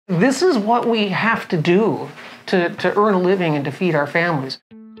This is what we have to do to earn a living and to feed our families.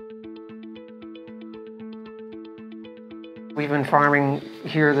 We've been farming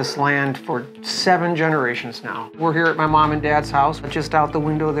here, this land, for 7 generations now. We're here at my mom and dad's house. Just out the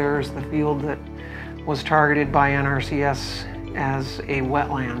window there is the field that was targeted by NRCS as a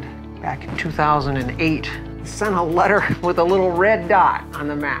wetland back in 2008. Sent a letter with a little red dot on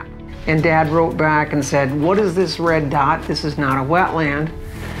the map. And Dad wrote back and said, "What is this red dot? This is not a wetland.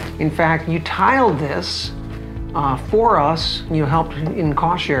 In fact, you tiled this for us. You helped in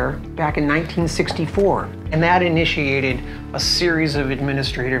cost share back in 1964. And that initiated a series of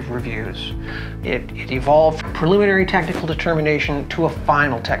administrative reviews. It evolved from preliminary technical determination to a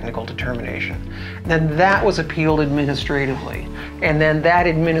final technical determination. Then that was appealed administratively. And then that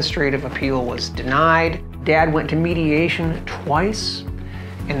administrative appeal was denied. Dad went to mediation twice,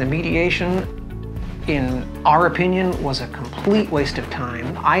 and the mediation, in our opinion, was a complete waste of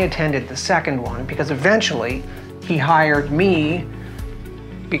time. I attended the second one because eventually he hired me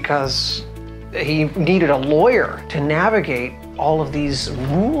because he needed a lawyer to navigate all of these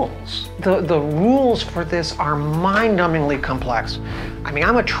rules. The rules for this are mind-numbingly complex. I mean,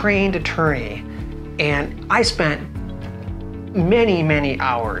 I'm a trained attorney, and I spent many, many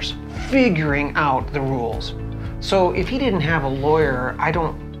hours figuring out the rules. So if he didn't have a lawyer, I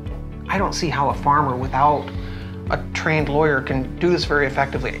don't see how a farmer without a trained lawyer can do this very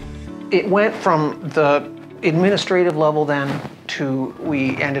effectively. It went from the administrative level then to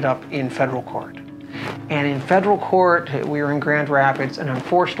we ended up in federal court. And in federal court, we were in Grand Rapids, and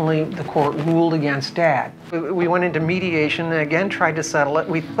unfortunately the court ruled against Dad. We went into mediation and again tried to settle it.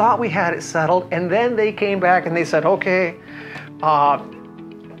 We thought we had it settled, and then they came back and they said, okay,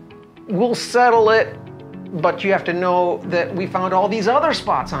 we'll settle it, but you have to know that we found all these other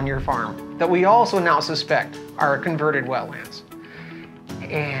spots on your farm that we also now suspect are converted wetlands.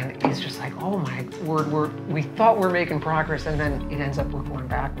 And he's just like, oh my word, we thought we were making progress, and then it ends up we're going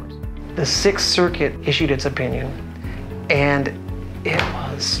backwards. The Sixth Circuit issued its opinion, and it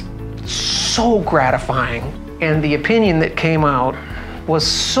was so gratifying. And the opinion that came out was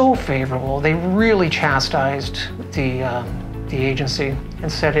so favorable. They really chastised the agency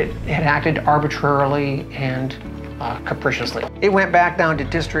and said it had acted arbitrarily and capriciously. It went back down to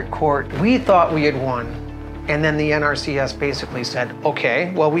district court. We thought we had won. And then the NRCS basically said,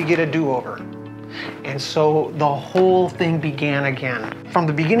 okay, well, we get a do-over. And so the whole thing began again. From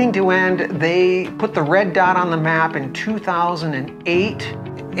the beginning to end, they put the red dot on the map in 2008.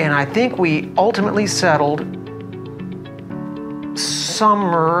 And I think we ultimately settled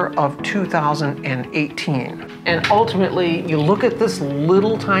summer of 2018. And ultimately, you look at this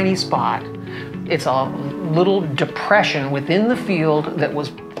little tiny spot. It's a little depression within the field that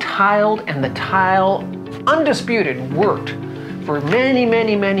was tiled, and the tile, undisputed, worked for many,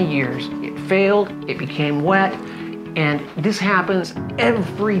 many, many years. It failed, it became wet, and this happens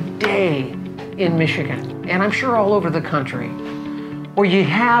every day in Michigan, and I'm sure all over the country, where you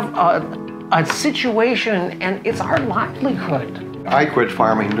have a situation and it's our livelihood. I quit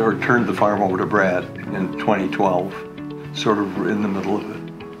farming or turned the farm over to Brad in 2012, sort of in the middle of it.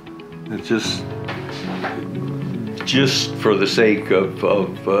 It's just for the sake of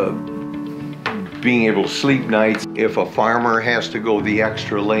being able to sleep nights. If a farmer has to go the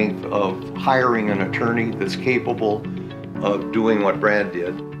extra length of hiring an attorney that's capable of doing what Brad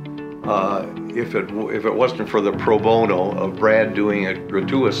did, if it wasn't for the pro bono of Brad doing it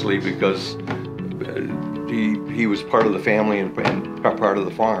gratuitously because he was part of the family and part of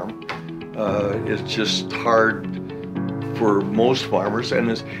the farm, it's just hard for most farmers. And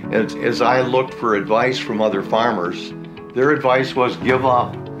as I looked for advice from other farmers, their advice was give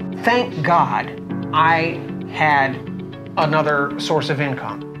up. Thank God I had another source of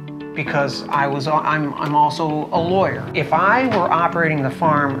income, because I'm also a lawyer. If I were operating the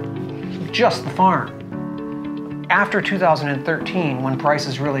farm, just the farm, after 2013, when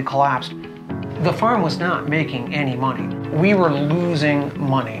prices really collapsed, the farm was not making any money. We were losing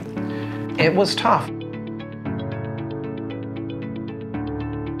money. It was tough.